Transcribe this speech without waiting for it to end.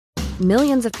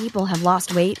Millions of people have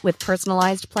lost weight with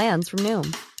personalized plans from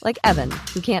Noom. Like Evan,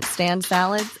 who can't stand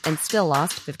salads and still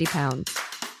lost 50 pounds.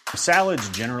 Salads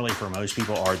generally for most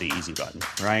people are the easy button,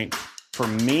 right? For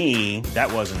me,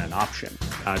 that wasn't an option.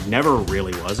 I never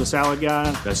really was a salad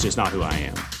guy. That's just not who I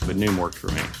am. But Noom worked for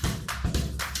me.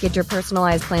 Get your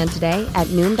personalized plan today at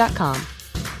Noom.com.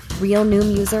 Real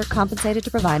Noom user compensated to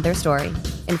provide their story.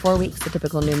 In 4 weeks, the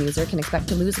typical Noom user can expect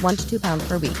to lose 1 to 2 pounds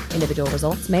per week. Individual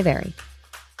results may vary.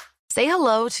 Say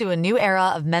hello to a new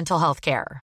era of mental health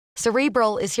care.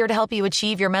 Cerebral is here to help you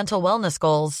achieve your mental wellness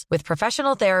goals with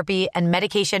professional therapy and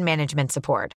medication management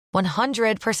support.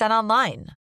 100% online.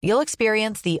 You'll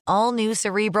experience the all-new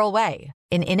Cerebral Way,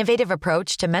 an innovative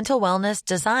approach to mental wellness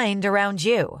designed around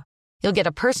you. You'll get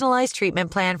a personalized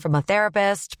treatment plan from a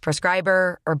therapist,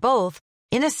 prescriber, or both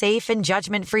in a safe and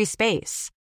judgment-free space.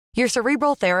 Your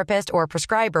Cerebral therapist or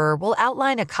prescriber will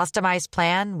outline a customized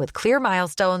plan with clear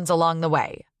milestones along the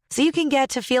way, so you can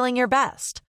get to feeling your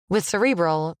best. With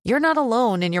Cerebral, you're not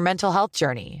alone in your mental health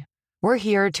journey. We're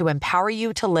here to empower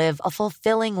you to live a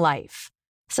fulfilling life.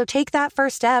 So take that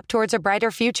first step towards a brighter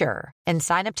future and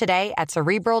sign up today at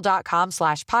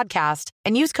Cerebral.com/podcast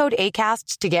and use code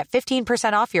ACAST to get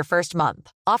 15% off your first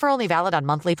month. Offer only valid on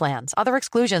monthly plans. Other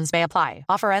exclusions may apply.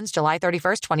 Offer ends July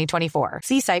 31st, 2024.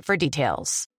 See site for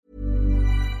details.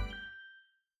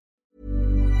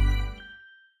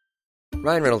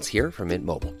 Ryan Reynolds here from Mint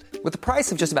Mobile. With the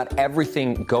price of just about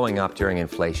everything going up during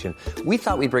inflation, we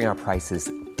thought we'd bring our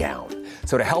prices down.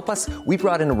 So to help us, we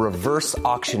brought in a reverse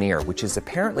auctioneer, which is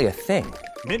apparently a thing.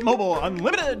 Mint Mobile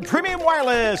Unlimited Premium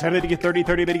Wireless. How to get 30,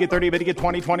 30, bit to get 30, bit to get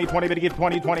 20, 20, 20, bit to get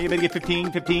 20, 20, bit to get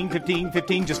 15, 15, 15,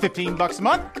 15, just $15 a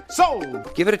month?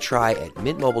 Sold! Give it a try at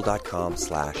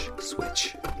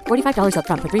mintmobile.com/switch. $45 up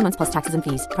front for 3 months plus taxes and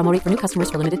fees. Promo rate for new customers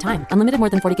for limited time. Unlimited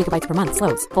more than 40 gigabytes per month.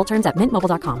 Slows full terms at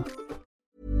mintmobile.com.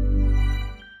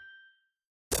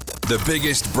 The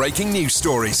biggest breaking news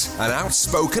stories and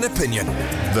outspoken opinion.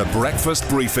 The Breakfast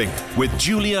Briefing with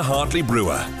Julia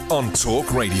Hartley-Brewer on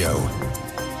Talk Radio.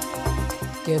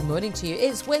 Good morning to you.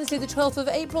 It's Wednesday the 12th of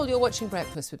April. You're watching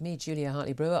Breakfast with me, Julia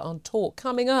Hartley-Brewer, on Talk.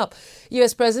 Coming up,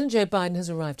 US President Joe Biden has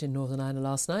arrived in Northern Ireland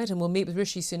last night and will meet with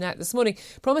Rishi Sunak this morning,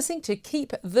 promising to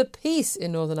keep the peace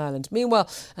in Northern Ireland. Meanwhile,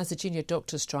 as the junior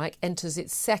doctor strike enters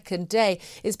its second day,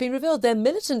 it's been revealed their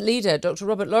militant leader, Dr.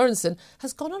 Robert Lawrenson,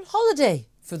 has gone on holiday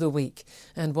for the week,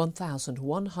 and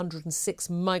 1,106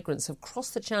 migrants have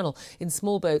crossed the channel in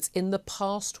small boats in the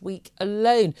past week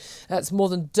alone. That's more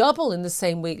than double in the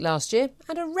same week last year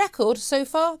and a record so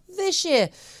far this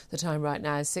year. The time right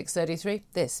now is 6:33.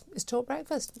 This is Talk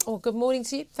Breakfast. Oh, good morning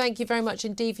to you. Thank you very much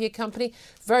indeed for your company.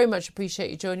 Very much appreciate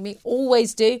you joining me.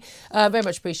 Always do. Very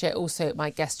much appreciate also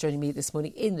my guest joining me this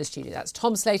morning in the studio. That's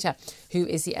Tom Slater, who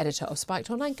is the editor of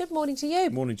Spiked Online. Good morning to you.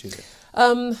 Good morning, Julia.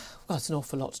 Well, it's an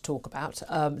awful lot to talk about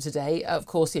today. Of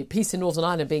course, peace in Northern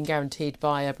Ireland being guaranteed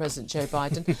by President Joe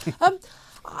Biden.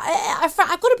 I've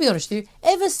got to be honest with you,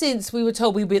 ever since we were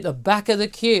told we'd be at the back of the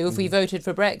queue if we voted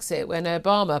for Brexit, when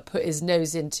Obama put his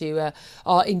nose into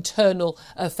our internal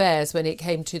affairs when it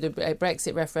came to the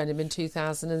Brexit referendum in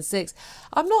 2006,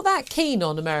 I'm not that keen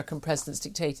on American presidents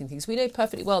dictating things. We know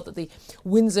perfectly well that the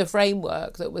Windsor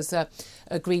framework that was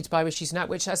agreed by Rishi Sunak,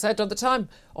 which I said at the time,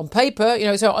 on paper,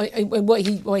 what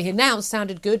he announced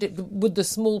sounded good. Would the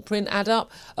small print add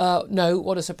up? No,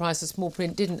 what a surprise, the small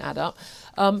print didn't add up.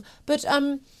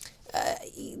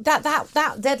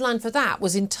 That deadline for that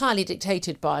was entirely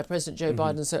dictated by President Joe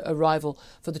Biden's arrival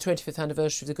for the 25th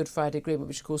anniversary of the Good Friday Agreement,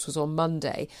 which of course was on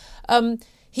Monday.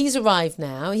 He's arrived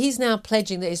now. He's now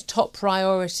pledging that his top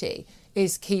priority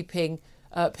is keeping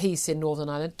peace in Northern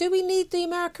Ireland. Do we need the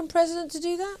American president to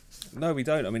do that? No, we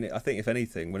don't. I mean, I think if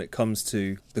anything, when it comes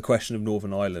to the question of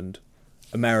Northern Ireland,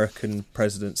 American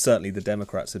presidents, certainly the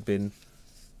Democrats, have been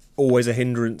always a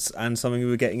hindrance and something we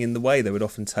were getting in the way. They would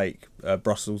often take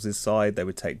Brussels' side, they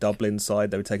would take Dublin's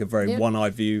side, they would take a very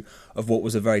one-eyed view of what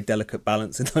was a very delicate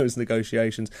balance in those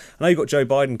negotiations. And now you've got Joe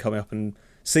Biden coming up and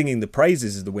singing the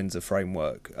praises of the Windsor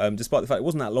framework, despite the fact it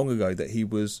wasn't that long ago that he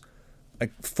was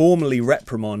formally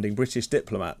reprimanding British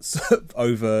diplomats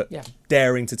over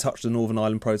daring to touch the Northern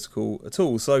Ireland Protocol at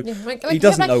all. So he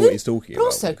doesn't know what he's talking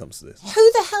about when it comes to this.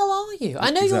 Who the hell are you? I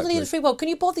know you're the leader of the free world. Can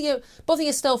you bother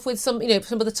yourself with some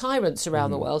of the tyrants around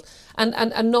the world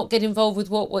and not get involved with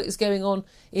what is going on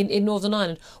in Northern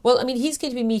Ireland? Well, I mean, he's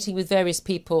going to be meeting with various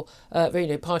people,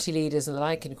 party leaders and the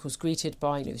like, and of course greeted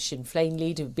by the Sinn Féin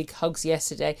leader with big hugs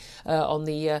yesterday on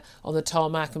the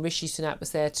tarmac, and Rishi Sunak was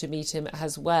there to meet him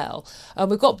as well.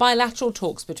 We've got bilateral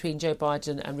talks between Joe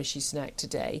Biden and Rishi Sunak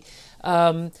today.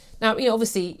 Now,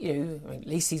 obviously, at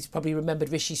least he's probably remembered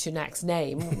Rishi Sunak's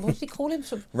name. What did he call him?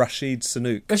 Rashid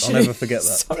Sunak. I'll never forget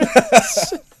that.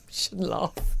 Sorry, shouldn't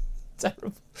laugh.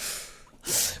 Terrible.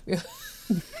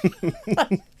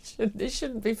 It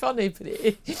shouldn't be funny, but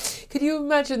can you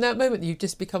imagine that moment that you've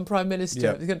just become Prime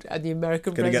Minister and the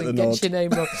American president gets your name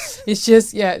wrong? It's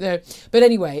just, no. But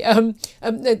anyway,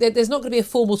 there's not going to be a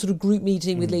formal sort of group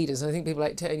meeting with leaders. And I think people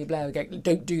like Tony Blair go,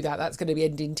 don't do that. That's going to be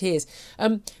end in tears.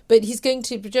 But Joe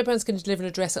Biden's going to deliver an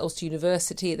address at Ulster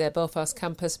University at their Belfast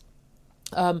campus.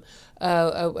 And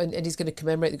he's going to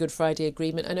commemorate the Good Friday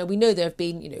Agreement. I know we know there have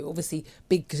been, obviously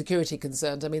big security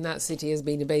concerns. I mean, that city has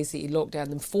been basically locked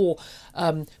down, and 4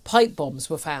 pipe bombs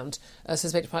were found.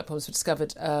 Suspected pipe bombs were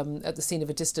discovered at the scene of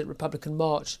a distant Republican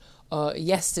march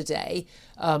yesterday.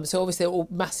 So obviously they're all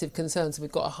massive concerns.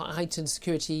 We've got a heightened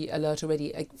security alert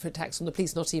already for attacks on the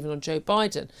police, not even on Joe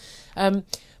Biden.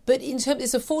 But in terms,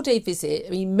 it's a 4-day visit. I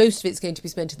mean, most of it's going to be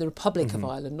spent in the Republic of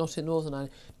Ireland, not in Northern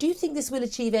Ireland. Do you think this will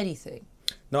achieve anything?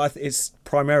 No, it's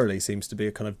primarily seems to be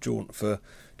a kind of jaunt for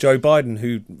Joe Biden,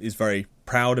 who is very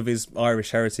proud of his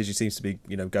Irish heritage. He seems to be,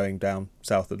 going down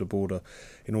south of the border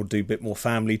in order to do a bit more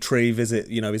family tree, visit,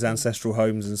 his ancestral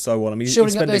homes and so on. I mean, he's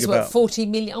spending up those, about 40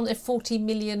 million. Aren't there 40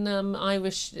 million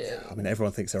Irish? I mean,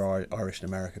 everyone thinks they're Irish in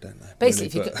America, don't they?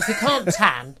 Basically, really, if you can't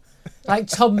tan, like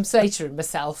Tom Sater and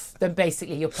myself, then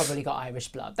basically you've probably got Irish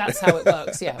blood. That's how it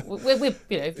works. Yeah, we're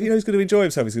he's going to enjoy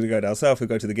himself. He's going to go down south. He'll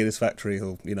go to the Guinness factory.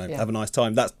 He'll have a nice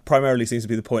time. That primarily seems to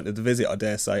be the point of the visit, I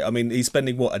dare say. I mean, he's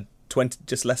spending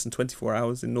just less than 24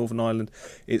 hours in Northern Ireland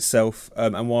itself.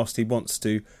 And whilst he wants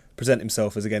to present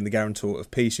himself as, again, the guarantor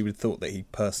of peace, you would have thought that he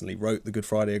personally wrote the Good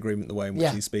Friday Agreement the way in which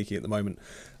he's speaking at the moment.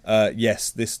 Yes,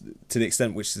 this, to the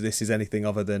extent which this is anything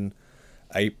other than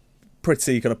a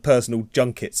pretty kind of personal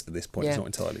junkets at this point. It's not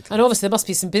entirely clear. And obviously there must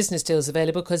be some business deals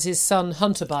available because his son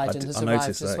Hunter Biden has arrived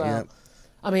as well. Yeah.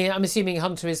 I mean, I'm assuming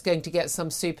Hunter is going to get some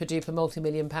super duper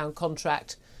multi-million-pound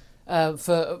contract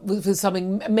for some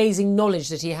amazing knowledge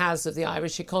that he has of the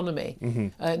Irish economy,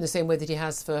 in the same way that he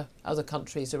has for other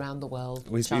countries around the world,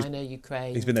 China,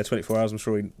 Ukraine. He's been there 24 hours. I'm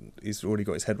sure he's already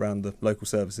got his head around the local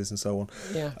services and so on.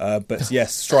 Yeah. But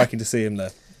yes, striking to see him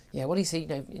there. Yeah, well, you see,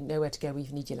 nowhere to go. We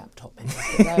need your laptop.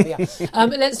 There we are.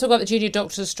 Let's talk about the junior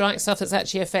doctors' strike, stuff that's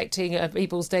actually affecting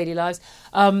people's daily lives.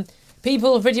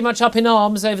 People are pretty much up in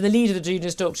arms over the leader of the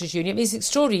Junior Doctors Union. He's an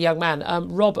extraordinary young man,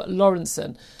 Rob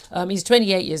Lawrenson. He's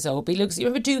 28 years old. But he looks. You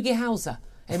remember Doogie Howser?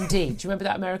 MD. Do you remember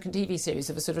that American TV series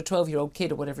of a sort of 12-year-old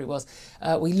kid or whatever it was?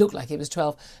 He looked like he was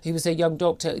 12. He was a young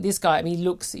doctor. This guy, I mean,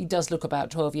 he does look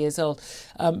about 12 years old.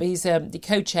 He's the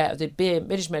co-chair of the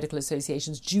British Medical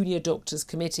Association's Junior Doctors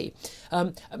Committee.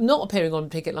 Not appearing on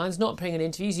picket lines, not appearing in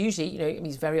interviews. Usually,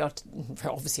 he's very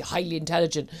obviously highly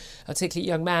intelligent, articulate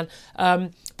young man.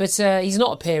 But he's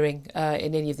not appearing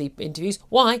in any of the interviews.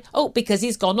 Why? Oh, because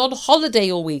he's gone on holiday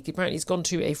all week. Apparently, he's gone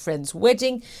to a friend's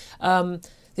wedding.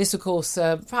 This, of course,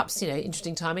 perhaps,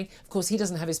 interesting timing. Of course, he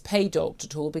doesn't have his pay docked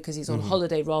at all because he's on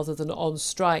holiday rather than on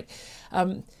strike.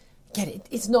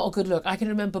 It's not a good look. I can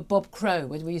remember Bob Crow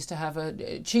when we used to have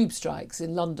tube strikes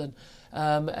in London,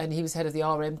 and he was head of the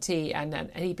RMT,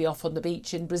 and he'd be off on the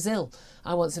beach in Brazil.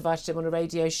 I once invited him on a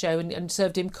radio show and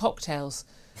served him cocktails.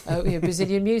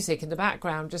 Brazilian music in the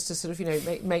background, just to sort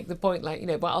of make the point,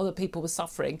 while other people were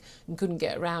suffering and couldn't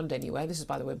get around anywhere. This is,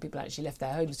 by the way, when people actually left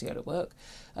their homes to go to work,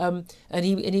 and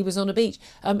he was on a beach.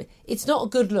 It's not a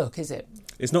good look, is it?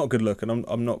 It's not a good look, and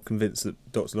I'm not convinced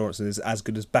that Dr. Lawrenson is as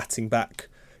good as batting back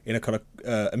in a kind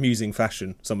of amusing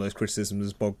fashion some of those criticisms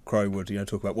as Bob Crow would.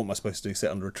 Talk about what am I supposed to do, sit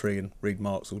under a tree and read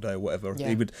Marx all day or whatever.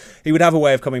 Yeah. He would have a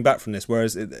way of coming back from this,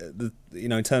 whereas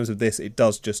in terms of this, it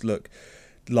does just look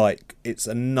like it's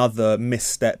another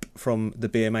misstep from the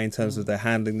BMA in terms of their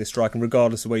handling this strike. And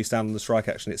regardless of where you stand on the strike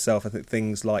action itself, I think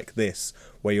things like this,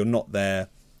 where you're not there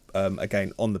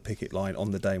again on the picket line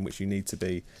on the day in which you need to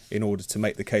be in order to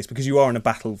make the case, because you are in a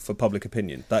battle for public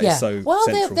opinion. That is so well,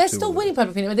 central they're to still winning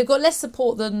public opinion. I mean, they've got less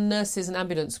support than nurses and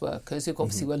ambulance workers, who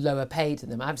obviously were lower paid than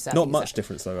them. I have to say, not much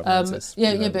difference though. But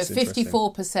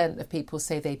 54% of people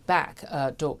say they back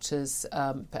doctors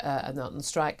on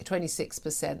strike.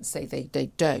 26% say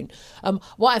they don't.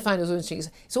 What I find is interesting is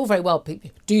it's all very well.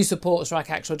 Do you support strike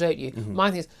action or don't you?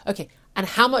 My thing is, okay, and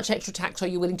how much extra tax are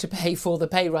you willing to pay for the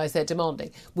pay rise they're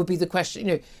demanding would be the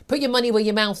question. Put your money where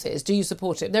your mouth is. Do you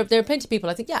support it? There are plenty of people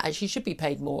I think, actually should be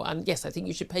paid more. And yes, I think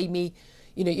you should pay me,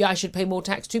 I should pay more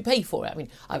tax to pay for it. I mean,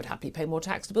 I would happily pay more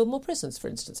tax to build more prisons, for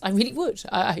instance. I really would.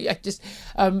 I just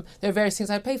there are various things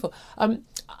I'd pay for.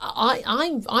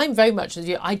 I'm very much of the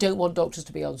view, I don't want doctors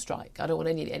to be on strike. I don't want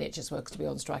any of the NHS workers to be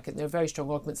on strike. And there are very strong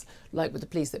arguments, like with the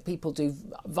police, that people do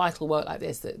vital work like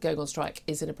this, that going on strike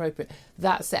is inappropriate.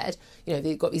 That said,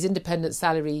 they've got these independent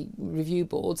salary review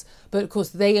boards, but of course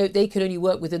they can only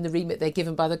work within the remit they're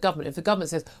given by the government. If the government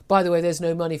says, by the way, there's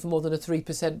no money for more than a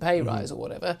 3% pay rise or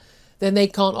whatever, then they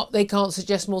can't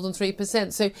suggest more than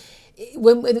 3%. So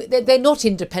when they're not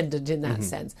independent in that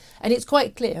sense. And it's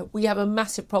quite clear we have a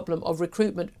massive problem of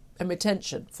recruitment and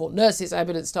retention for nurses,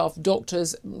 ambulance staff,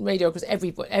 doctors, radiographers,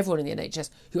 everyone in the NHS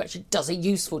who actually does a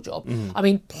useful job. I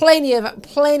mean, plenty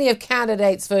of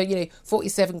candidates for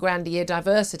 47 grand a year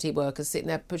diversity workers sitting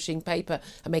there pushing paper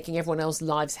and making everyone else's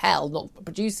lives hell, not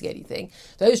producing anything.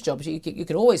 Those jobs you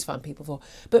can always find people for.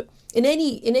 But in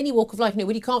any walk of life,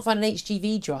 when you can't find an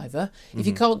HGV driver, if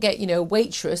you can't get a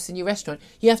waitress in your restaurant,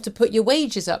 you have to put your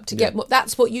wages up to get more.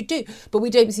 That's what you do. But we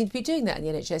don't seem to be doing that in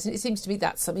the NHS, and it seems to me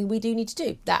that's something we do need to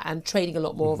do. That and training a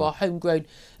lot more of our homegrown,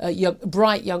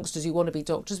 bright youngsters who want to be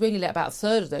doctors. We only let about a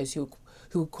third of those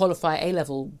who qualify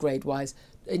A-level grade-wise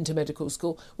into medical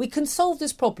school. We can solve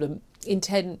this problem in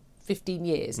 10, 15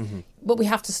 years, but we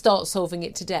have to start solving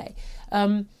it today.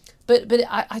 But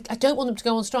I don't want them to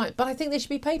go on strike, but I think they should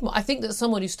be paid more. I think that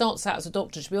someone who starts out as a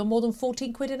doctor should be on more than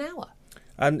 14 quid an hour.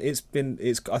 And I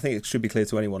think it should be clear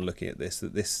to anyone looking at this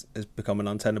that this has become an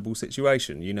untenable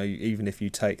situation. Even if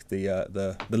you take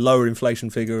the lower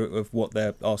inflation figure of what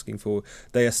they're asking for,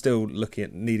 they are still looking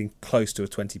at needing close to a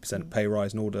 20% pay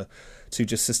rise in order to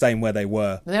just sustain where they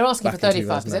were. And they're asking for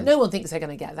 35%. No one thinks they're going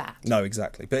to get that. No,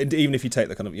 exactly. But even if you take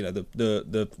the kind of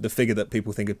the figure that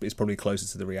people think is probably closer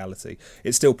to the reality,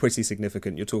 it's still pretty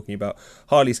significant. You're talking about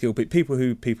highly skilled people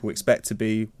who people expect to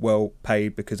be well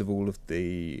paid because of all of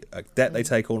the debt they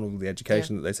take on, all the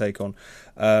education that they take on,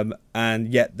 and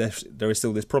yet there is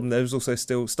still this problem. There's also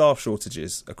still staff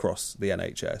shortages across the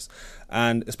NHS,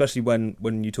 and especially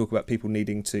when you talk about people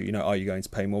needing to, are you going to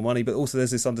pay more money? But also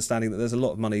there's this understanding that there's a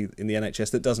lot of money in the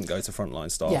NHS that doesn't go to frontline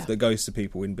staff, that goes to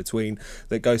people in between,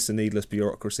 that goes to needless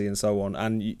bureaucracy and so on.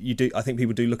 And I think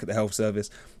people do look at the health service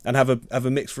and have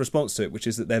a mixed response to it, which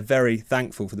is that they're very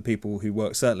thankful for the people who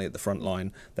work certainly at the front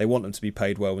line. They want them to be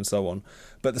paid well and so on.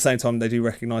 But at the same time, they do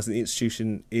recognise that the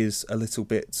institution is a little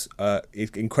bit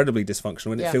incredibly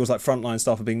dysfunctional, and it feels like frontline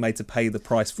staff are being made to pay the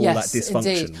price for that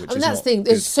dysfunction. Indeed. Which is that's the thing.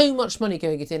 There's so much money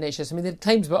going into the NHS. I mean, the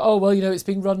claims about it's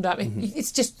being run down.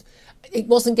 It's just. It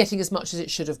wasn't getting as much as it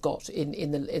should have got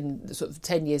in the sort of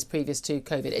 10 years previous to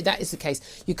COVID. That is the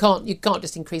case. You can't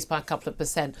just increase by a couple of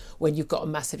percent when you've got a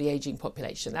massively ageing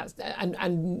population. That's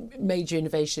and major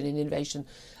innovation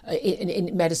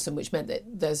in medicine, which meant that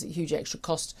there's a huge extra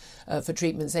cost for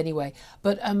treatments anyway.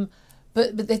 But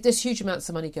there's huge amounts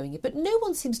of money going in. But no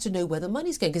one seems to know where the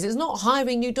money's going, because it's not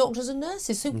hiring new doctors and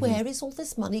nurses. So where is all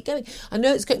this money going? I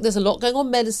know there's a lot going on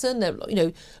medicine. There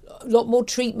are, a lot more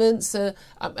treatments.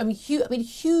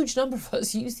 Huge number of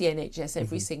us use the NHS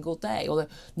every single day, although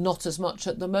not as much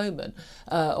at the moment,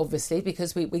 obviously,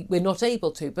 because we're not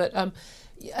able to. But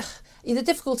the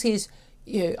difficulty is,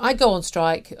 I go on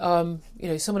strike,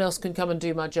 someone else can come and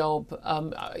do my job,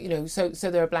 so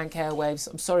there are blank airwaves.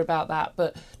 I'm sorry about that,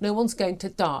 but no one's going to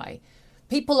die.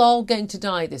 People are going to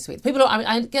die this week.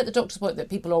 I get the doctor's point that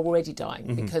people are already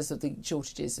dying because of the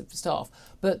shortages of staff,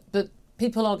 but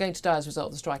people are going to die as a result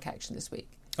of the strike action this week.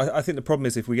 I think the problem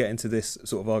is, if we get into this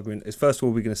sort of argument, is first of all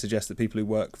we're going to suggest that people who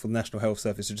work for the National Health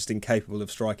Service are just incapable of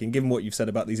striking. Given what you've said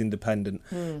about these independent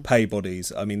pay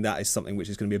bodies, I mean, that is something which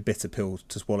is going to be a bitter pill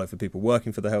to swallow for people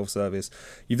working for the health service.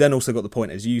 You've then also got the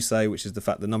point, as you say, which is the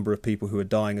fact the number of people who are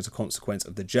dying as a consequence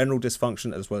of the general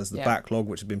dysfunction, as well as the backlog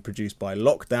which has been produced by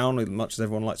lockdown, as much as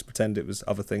everyone likes to pretend it was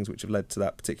other things which have led to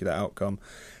that particular outcome.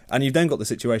 And you've then got the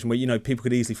situation where, people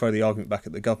could easily throw the argument back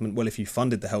at the government, well, if you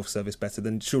funded the health service better,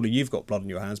 then surely you've got blood on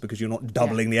your hands because you're not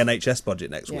doubling the NHS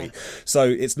budget next week. So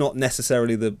it's not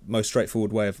necessarily the most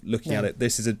straightforward way of looking at it.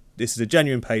 This is a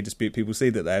genuine pay dispute. People see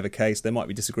that they have a case. There might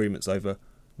be disagreements over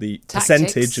the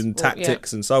percentage and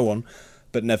tactics and so on.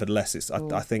 But nevertheless,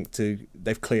 I think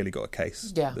they've clearly got a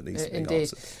case that needs to be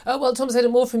answered. Well, Tom said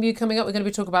more from you coming up. We're going to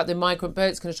be talking about the migrant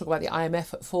boats, going to talk about the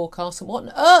IMF forecast and what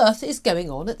on earth is going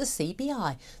on at the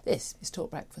CBI. This is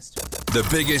Talk Breakfast. The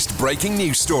biggest breaking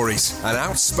news stories and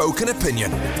outspoken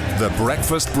opinion. The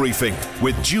Breakfast Briefing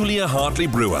with Julia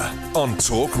Hartley-Brewer on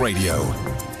Talk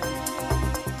Radio.